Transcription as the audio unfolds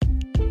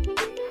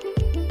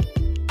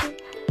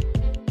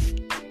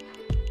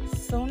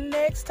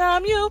next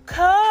time you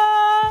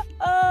call,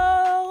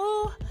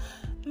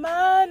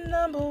 my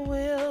number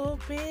will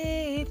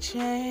be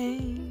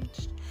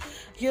changed.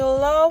 You'll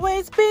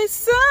always be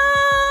someone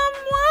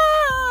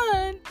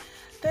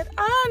that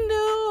I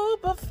knew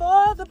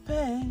before the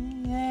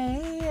pain.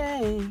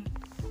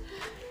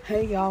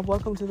 Hey y'all,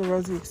 welcome to the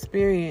Rosie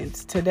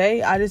Experience.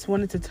 Today I just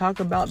wanted to talk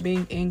about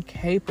being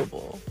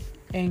incapable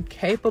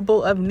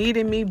of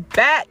needing me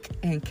back,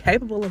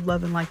 incapable of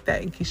loving like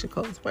that, in Keisha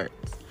Cole's words.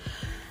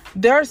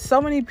 There are so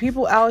many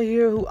people out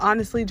here who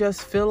honestly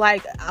just feel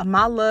like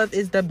my love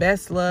is the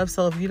best love.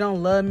 So if you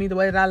don't love me the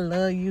way that I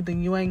love you,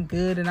 then you ain't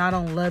good and I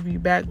don't love you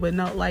back. But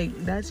no,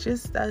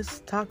 that's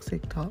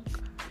toxic talk.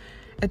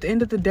 At the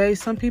end of the day,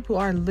 some people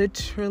are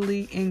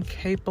literally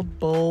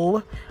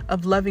incapable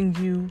of loving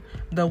you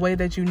the way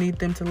that you need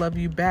them to love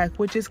you back,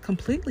 which is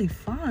completely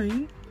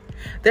fine.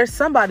 There's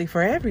somebody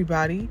for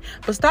everybody,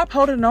 but stop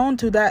holding on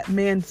to that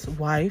man's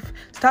wife.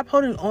 Stop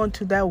holding on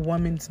to that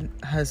woman's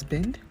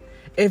husband.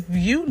 If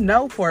you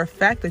know for a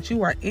fact that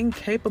you are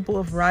incapable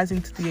of rising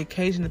to the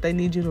occasion that they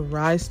need you to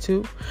rise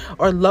to,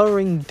 or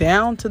lowering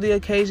down to the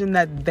occasion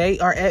that they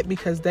are at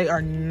because they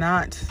are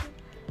not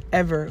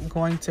ever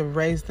going to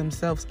raise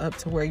themselves up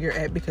to where you're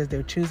at because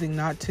they're choosing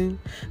not to,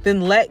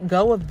 then let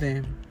go of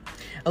them.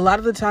 A lot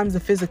of the times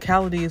the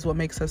physicality is what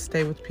makes us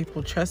stay with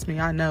people. Trust me,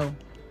 I know.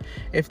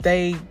 If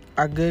they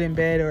are good in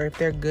bed, or if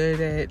they're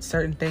good at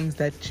certain things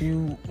that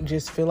you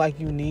just feel like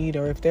you need,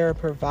 or if they're a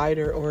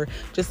provider, or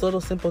just little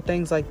simple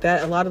things like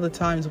that, a lot of the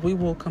times we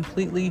will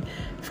completely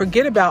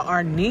forget about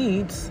our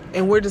needs,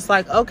 and we're just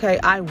like, okay,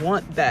 I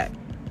want that.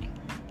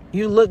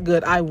 You look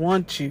good, I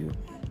want you.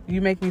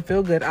 You make me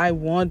feel good, I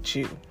want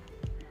you.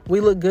 We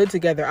look good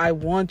together, I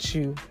want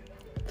you.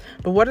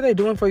 But what are they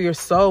doing for your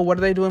soul? What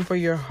are they doing for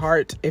your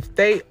heart? If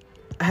they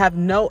have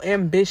no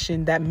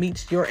ambition that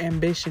meets your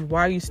ambition,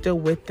 why are you still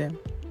with them?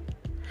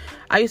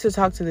 I used to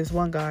talk to this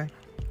one guy.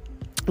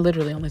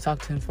 Literally only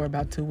talked to him for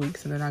about 2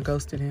 weeks, and then I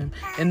ghosted him.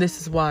 And this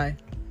is why.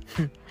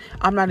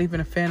 I'm not even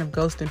a fan of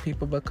ghosting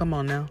people, but come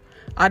on now.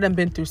 I done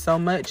been through so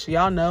much.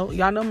 Y'all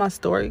know my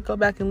story. Go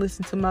back and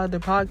listen to my other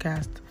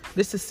podcast.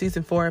 This is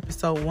season 4,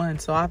 episode 1.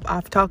 So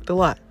I've talked a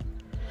lot.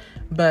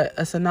 But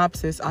a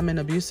synopsis: I'm an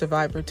abuse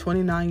survivor,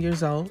 29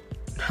 years old.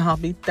 I'll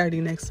be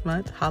 30 next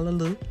month.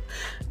 Hallelujah.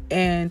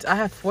 And I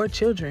have 4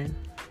 children.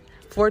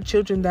 4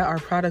 children that are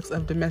products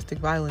of domestic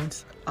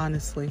violence,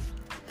 honestly.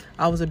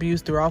 I was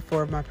abused through all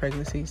 4 of my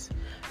pregnancies.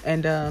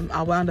 And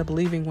I wound up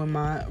leaving when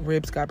my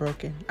ribs got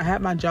broken. I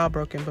had my jaw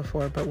broken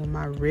before, but when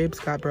my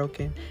ribs got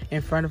broken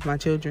in front of my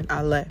children,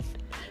 I left.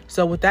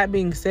 So with that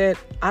being said,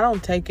 I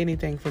don't take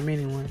anything from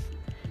anyone.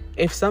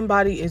 If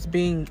somebody is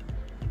being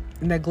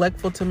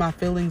neglectful to my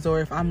feelings,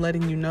 or if I'm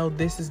letting you know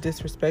this is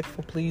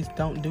disrespectful, please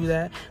don't do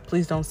that,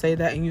 please don't say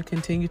that, and you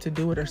continue to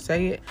do it or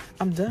say it,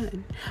 I'm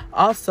done.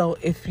 Also,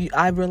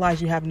 I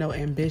realize you have no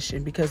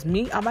ambition, because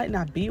me, I might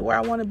not be where I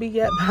want to be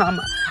yet, but I'm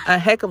a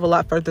heck of a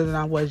lot further than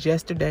I was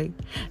yesterday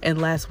and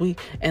last week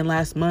and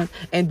last month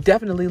and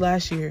definitely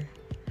last year.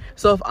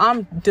 So if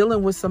I'm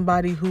dealing with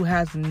somebody who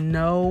has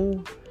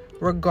no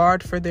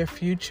regard for their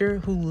future,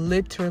 who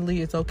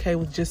literally is okay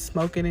with just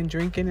smoking and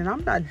drinking, and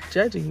I'm not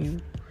judging you,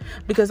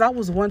 because I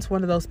was once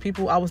one of those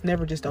people. I was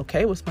never just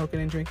okay with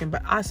smoking and drinking,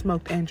 but I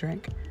smoked and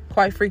drank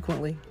quite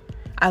frequently.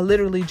 I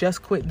literally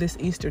just quit this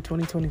Easter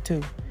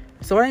 2022.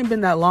 So it ain't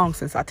been that long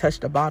since I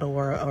touched a bottle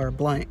or a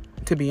blunt,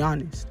 to be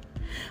honest.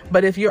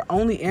 But if your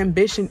only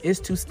ambition is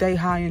to stay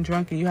high and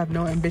drunk and you have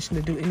no ambition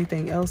to do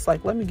anything else,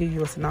 let me give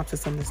you a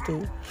synopsis on this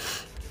dude.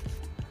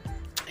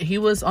 He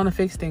was on a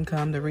fixed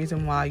income. The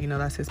reason why,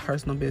 that's his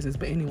personal business.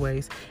 But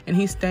anyways, and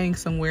he's staying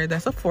somewhere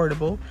that's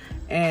affordable,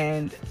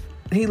 and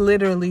he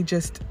literally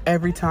just,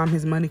 every time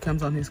his money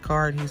comes on his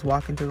card, he's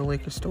walking to the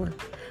liquor store,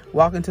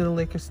 walking to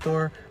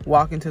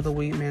the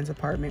weed man's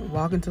apartment,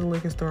 walking to the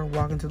liquor store,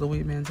 walking to the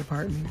weed man's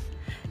apartment.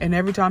 And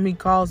every time he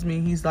calls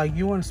me, he's like,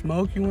 you want to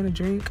smoke? You want to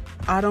drink?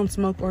 I don't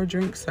smoke or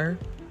drink, sir.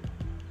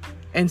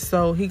 And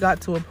so he got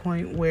to a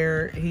point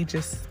where he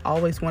just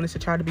always wanted to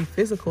try to be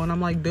physical. And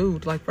I'm like,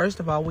 dude, first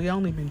of all, we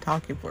only been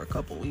talking for a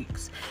couple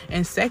weeks.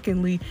 And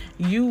secondly,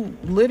 you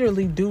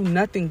literally do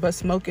nothing but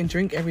smoke and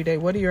drink every day.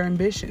 What are your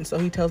ambitions? So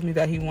he tells me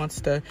that he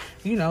wants to,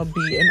 be an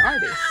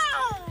artist.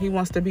 He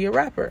wants to be a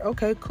rapper.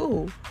 Okay,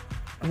 cool.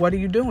 What are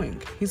you doing?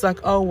 He's like,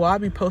 oh, well, I'll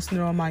be posting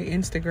it on my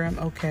Instagram.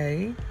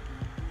 Okay.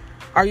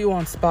 Are you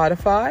on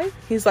Spotify?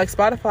 He's like,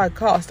 Spotify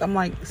costs. I'm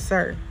like,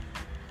 sir,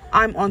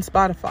 I'm on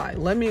Spotify.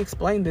 Let me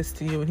explain this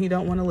to you. And he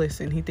don't want to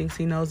listen. He thinks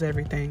he knows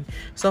everything.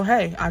 So,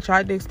 hey, I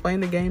tried to explain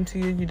the game to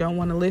you. You don't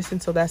want to listen,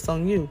 so that's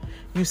on you.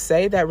 You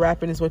say that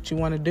rapping is what you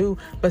want to do,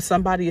 but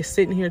somebody is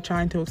sitting here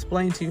trying to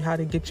explain to you how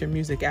to get your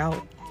music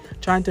out.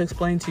 trying to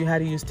explain to you how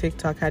to use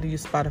TikTok, how to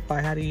use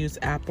Spotify, how to use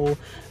Apple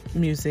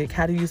Music,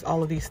 how to use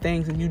all of these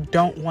things, and you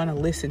don't want to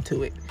listen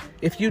to it.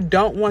 If you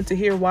don't want to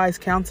hear wise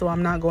counsel,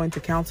 I'm not going to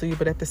counsel you.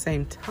 But at the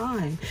same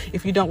time,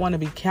 if you don't want to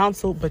be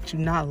counseled, but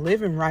you're not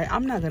living right,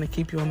 I'm not going to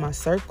keep you in my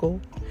circle.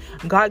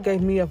 God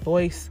gave me a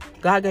voice.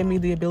 God gave me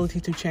the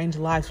ability to change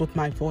lives with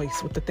my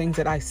voice, with the things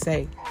that I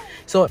say.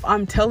 So if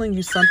I'm telling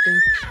you something,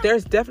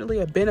 there's definitely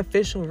a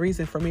beneficial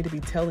reason for me to be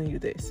telling you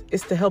this.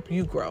 It's to help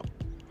you grow.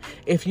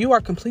 If you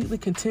are completely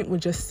content with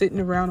just sitting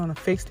around on a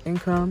fixed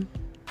income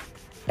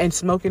and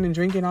smoking and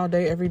drinking all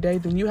day, every day,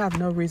 then you have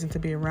no reason to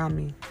be around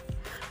me.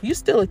 You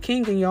still a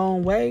king in your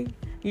own way.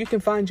 You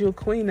can find you a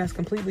queen that's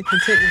completely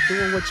content with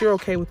doing what you're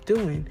okay with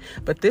doing.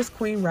 But this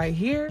queen right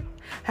here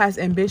has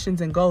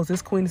ambitions and goals.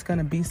 This queen is going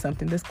to be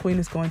something. This queen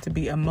is going to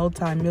be a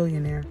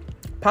multi-millionaire,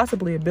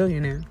 possibly a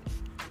billionaire.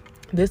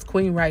 This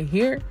queen right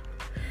here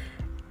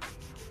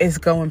is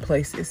going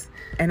places.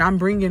 And I'm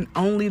bringing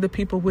only the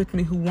people with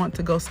me who want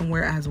to go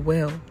somewhere as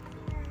well.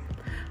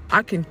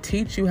 I can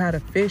teach you how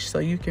to fish so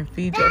you can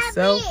feed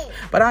yourself,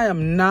 but I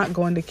am not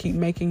going to keep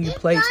making you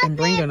plates and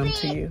bringing them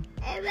to you.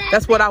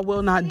 That's what I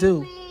will not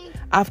do.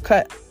 I've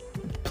cut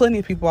plenty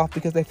of people off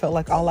because they felt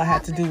like all I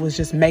had to do was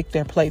just make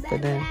their plate for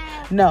them.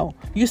 No,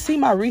 you see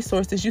my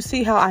resources. You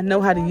see how I know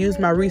how to use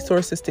my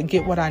resources to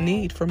get what I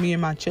need for me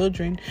and my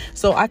children.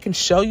 So I can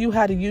show you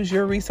how to use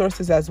your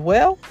resources as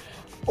well.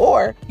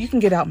 Or you can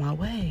get out my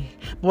way.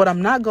 But what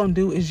I'm not going to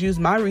do is use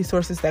my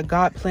resources that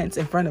God plants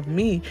in front of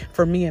me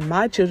for me and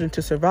my children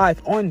to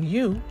survive on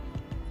you.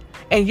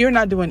 And you're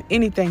not doing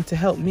anything to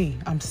help me.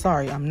 I'm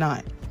sorry, I'm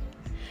not.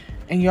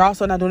 And you're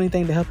also not doing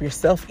anything to help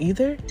yourself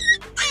either.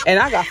 And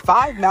I got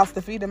 5 mouths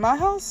to feed in my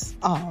house.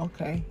 Oh,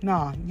 okay.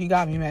 Nah, you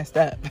got me messed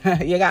up.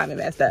 You got me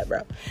messed up,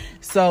 bro.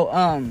 So,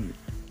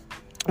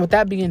 with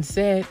that being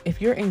said,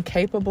 if you're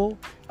incapable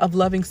of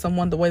loving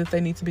someone the way that they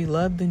need to be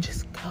loved, then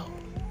just go.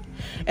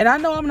 And I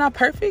know I'm not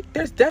perfect.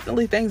 There's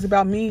definitely things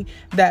about me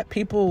that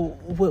people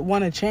would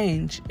want to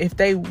change if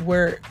they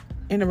were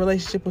in a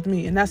relationship with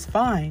me. And that's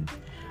fine.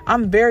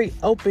 I'm very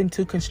open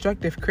to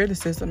constructive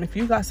criticism. If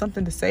you got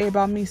something to say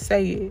about me,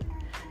 say it.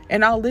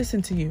 And I'll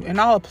listen to you.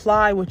 And I'll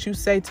apply what you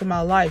say to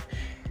my life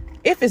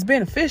if it's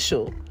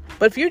beneficial.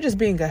 But if you're just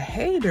being a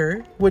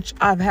hater, which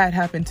I've had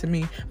happen to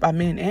me by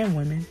men and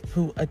women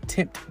who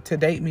attempt to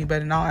date me,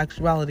 but in all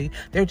actuality,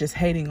 they're just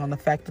hating on the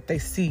fact that they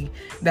see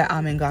that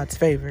I'm in God's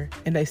favor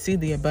and they see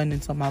the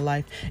abundance of my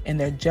life and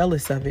they're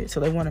jealous of it.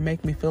 So they want to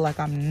make me feel like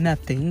I'm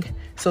nothing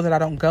so that I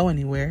don't go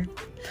anywhere.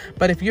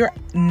 But if you're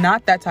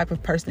not that type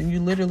of person,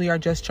 you literally are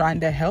just trying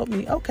to help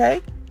me.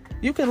 Okay.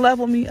 You can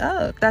level me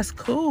up. That's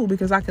cool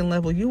because I can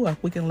level you up.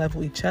 We can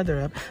level each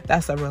other up.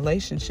 That's a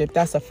relationship.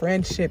 That's a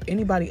friendship.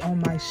 Anybody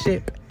on my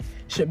ship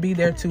should be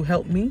there to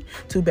help me,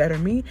 to better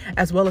me,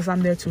 as well as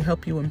I'm there to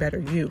help you and better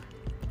you.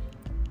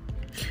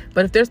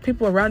 But if there's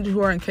people around you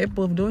who are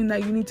incapable of doing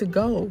that, you need to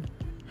go.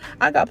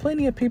 I got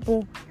plenty of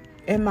people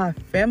in my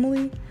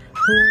family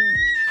who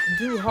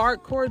do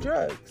hardcore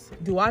drugs.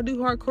 Do I do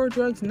hardcore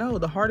drugs? No,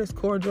 the hardest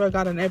core drug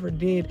I ever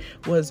did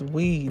was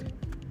weed.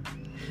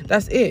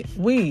 That's it.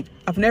 Weed.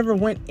 I've never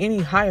went any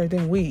higher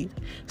than weed.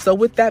 So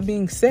with that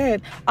being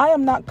said, I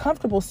am not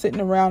comfortable sitting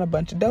around a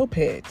bunch of dope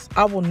heads.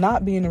 I will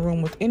not be in a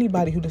room with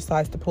anybody who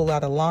decides to pull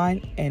out a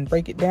line and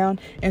break it down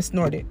and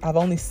snort it. I've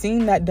only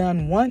seen that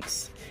done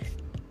once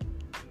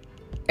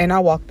and I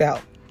walked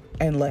out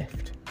and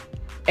left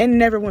and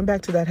never went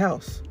back to that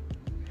house.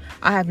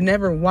 I have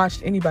never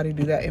watched anybody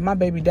do that. And my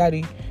baby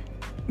daddy,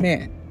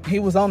 man, he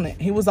was on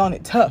it. He was on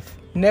it tough.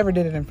 Never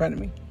did it in front of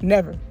me.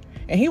 Never.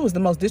 And he was the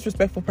most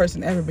disrespectful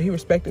person ever, but he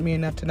respected me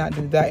enough to not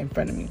do that in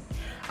front of me.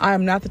 I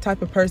am not the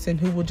type of person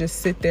who will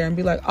just sit there and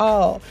be like,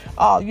 oh,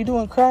 you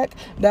doing crack?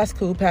 That's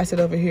cool. Pass it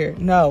over here.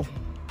 No.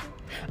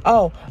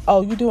 Oh,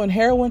 you doing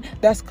heroin?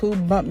 That's cool.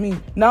 Bump me.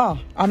 No,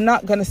 I'm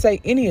not going to say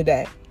any of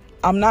that.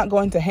 I'm not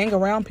going to hang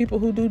around people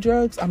who do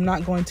drugs. I'm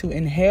not going to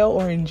inhale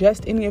or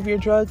ingest any of your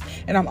drugs.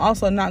 And I'm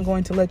also not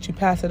going to let you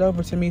pass it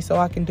over to me so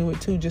I can do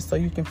it too, just so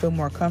you can feel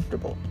more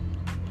comfortable.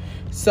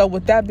 So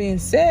with that being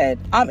said,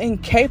 I'm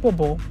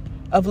incapable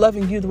of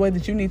loving you the way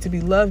that you need to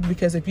be loved,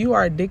 because if you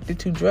are addicted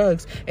to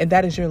drugs and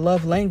that is your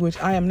love language,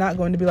 I am not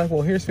going to be like,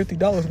 well, here's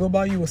 $50, go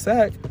buy you a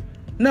sack.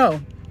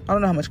 No, I don't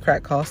know how much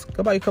crack costs.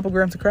 Go buy you a couple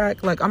grams of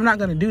crack. Like, I'm not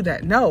going to do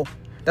that. No,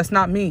 that's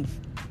not me.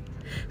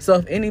 So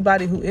if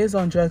anybody who is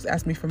on drugs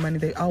asks me for money,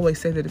 they always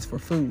say that it's for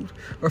food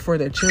or for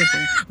their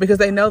children, because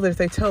they know that if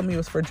they told me it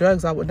was for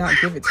drugs, I would not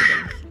give it to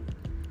them.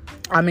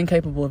 I'm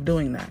incapable of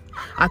doing that.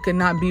 I could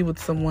not be with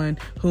someone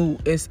who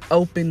is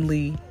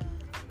openly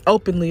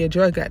a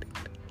drug addict.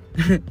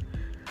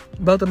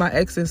 Both of my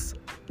exes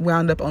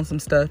wound up on some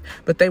stuff,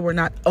 but they were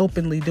not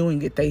openly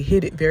doing it. They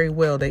hid it very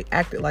well. They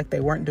acted like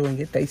they weren't doing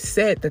it. They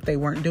said that they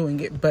weren't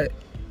doing it, but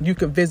you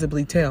could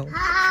visibly tell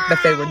that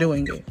they were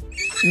doing it.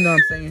 You know what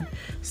I'm saying?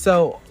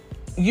 So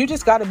you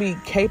just got to be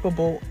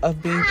capable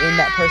of being in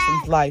that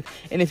person's life.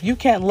 And if you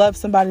can't love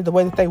somebody the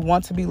way that they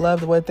want to be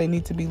loved, the way that they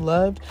need to be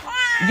loved,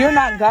 You're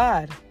not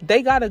God.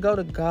 They got to go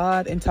to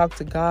God and talk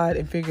to God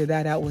and figure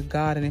that out with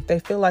God. And if they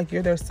feel like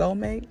you're their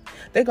soulmate,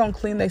 they're going to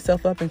clean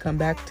themselves up and come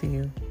back to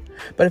you.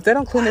 But if they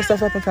don't clean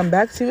themselves up and come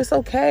back to you, it's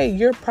okay.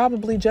 You're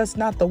probably just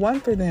not the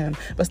one for them.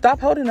 But stop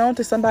holding on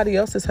to somebody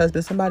else's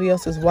husband, somebody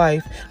else's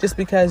wife, just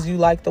because you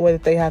like the way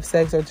that they have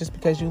sex, or just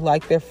because you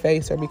like their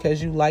face, or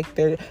because you like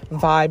their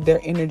vibe, their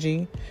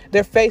energy.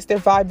 Their face, their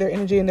vibe, their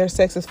energy, and their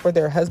sex is for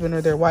their husband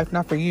or their wife,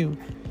 not for you.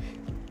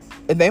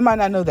 And they might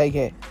not know that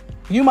yet.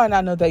 You might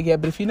not know that yet,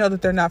 but if you know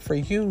that they're not for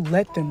you,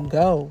 let them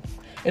go.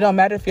 It don't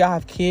matter if y'all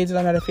have kids. It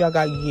don't matter if y'all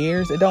got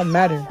years. It don't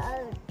matter.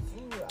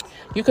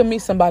 You can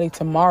meet somebody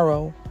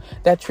tomorrow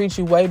that treats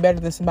you way better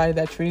than somebody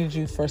that treated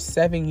you for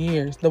 7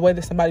 years. The way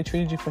that somebody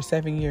treated you for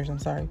 7 years, I'm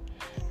sorry.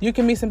 You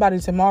can meet somebody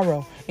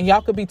tomorrow and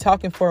y'all could be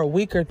talking for a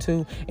week or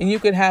two, and you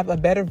could have a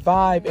better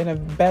vibe and a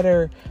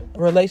better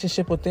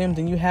relationship with them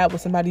than you had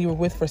with somebody you were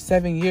with for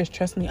 7 years.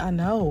 Trust me, I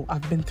know.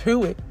 I've been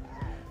through it.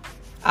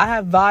 I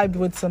have vibed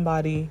with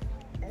somebody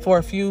for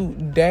a few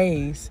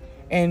days,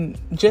 and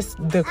just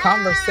the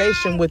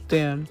conversation with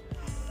them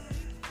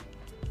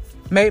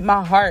made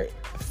my heart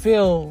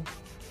feel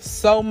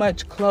so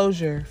much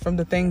closure from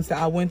the things that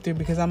I went through,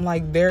 because I'm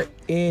like, there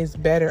is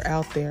better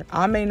out there.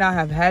 I may not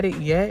have had it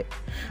yet,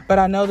 but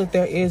I know that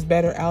there is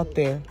better out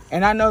there.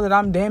 And I know that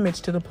I'm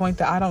damaged to the point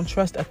that I don't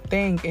trust a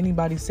thing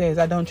anybody says.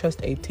 I don't trust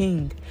a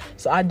thing.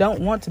 So I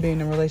don't want to be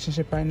in a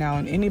relationship right now.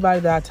 And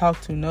anybody that I talk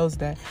to knows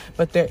that.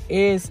 But there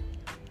is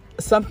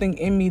something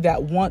in me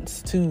that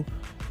wants to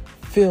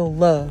feel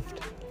loved.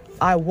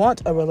 I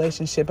want a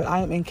relationship, but I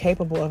am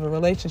incapable of a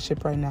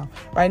relationship right now.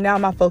 Right now,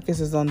 my focus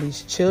is on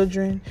these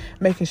children,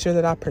 making sure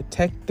that I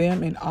protect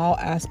them in all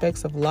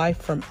aspects of life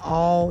from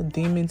all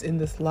demons in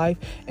this life,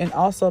 and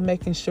also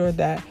making sure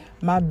that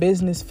my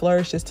business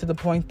flourishes to the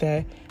point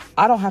that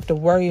I don't have to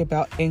worry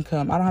about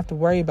income. I don't have to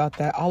worry about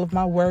that. All of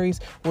my worries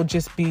will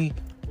just be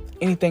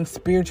anything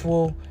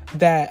spiritual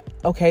that,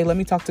 okay, let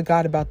me talk to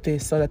God about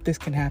this so that this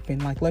can happen.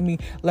 Like, let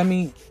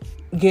me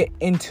get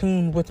in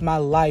tune with my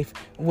life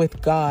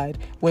with God,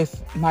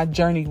 with my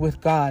journey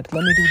with God.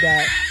 Let me do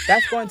that.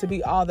 That's going to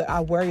be all that I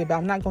worry about.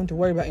 I'm not going to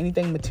worry about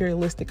anything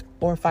materialistic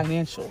or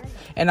financial.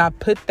 And I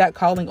put that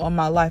calling on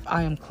my life.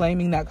 I am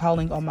claiming that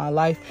calling on my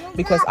life,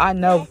 because I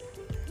know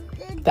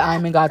that I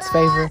am in God's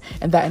favor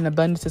and that an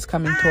abundance is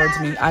coming towards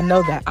me. I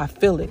know that. I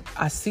feel it.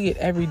 I see it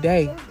every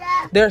day.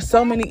 There are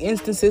so many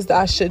instances that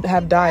I should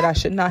have died. I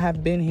should not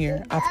have been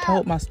here. I've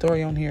told my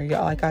story on here.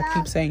 Y'all, like I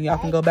keep saying, y'all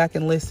can go back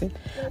and listen.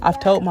 I've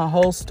told my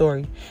whole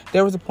story.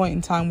 There was a point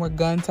in time where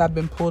guns have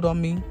been pulled on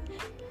me.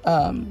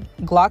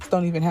 Glocks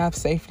don't even have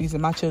safeties,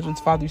 and my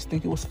children's father used to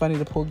think it was funny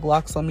to pull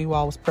Glocks on me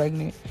while I was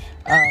pregnant.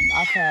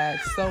 I've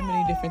had so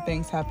many different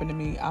things happen to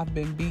me. I've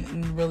been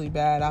beaten really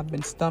bad. I've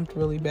been stumped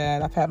really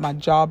bad. I've had my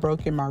jaw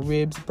broken, my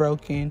ribs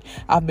broken.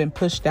 I've been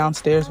pushed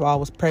downstairs while I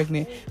was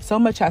pregnant. So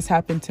much has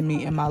happened to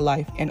me in my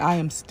life, and I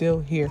am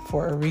still here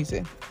for a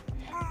reason.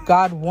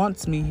 God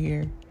wants me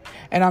here,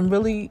 and I'm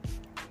really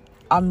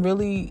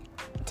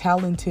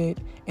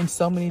talented in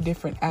so many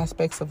different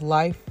aspects of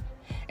life.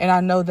 And I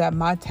know that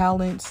my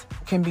talents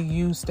can be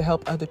used to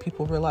help other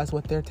people realize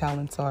what their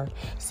talents are.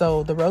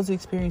 So the Rosie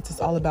Experience is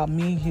all about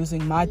me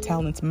using my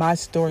talents, my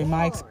story,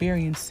 my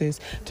experiences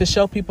to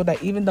show people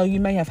that even though you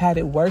may have had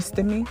it worse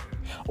than me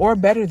or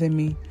better than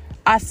me,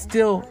 I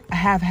still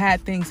have had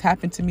things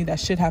happen to me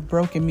that should have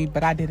broken me,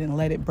 but I didn't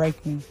let it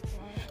break me.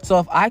 So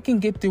if I can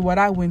get through what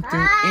I went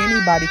through,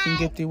 anybody can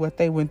get through what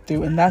they went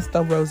through. And that's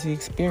the Rosie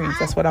Experience.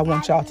 That's what I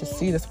want y'all to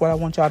see. That's what I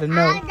want y'all to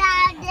know.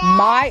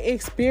 My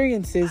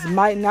experiences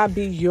might not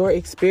be your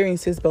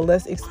experiences, but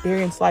let's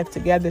experience life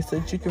together so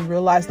that you can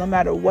realize no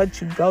matter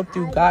what you go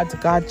through, God's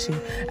got you.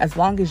 As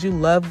long as you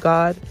love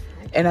God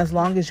and as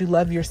long as you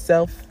love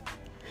yourself,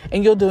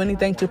 and you'll do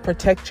anything to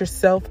protect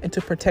yourself and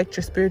to protect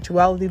your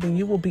spirituality, then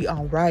you will be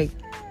all right.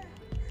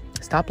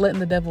 Stop letting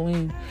the devil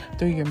in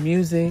through your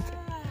music,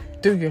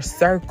 through your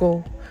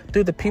circle,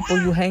 through the people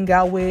you hang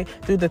out with,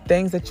 through the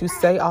things that you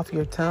say off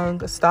your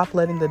tongue. Stop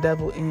letting the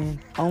devil in.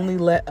 Only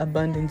let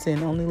abundance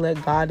in. Only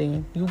let God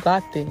in. You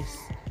got this.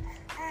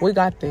 We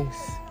got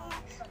this.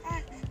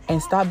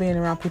 And stop being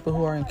around people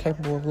who are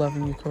incapable of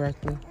loving you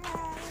correctly.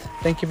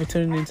 Thank you for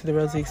tuning into the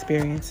Rosie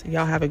Experience.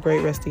 Y'all have a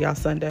great rest of y'all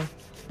Sunday.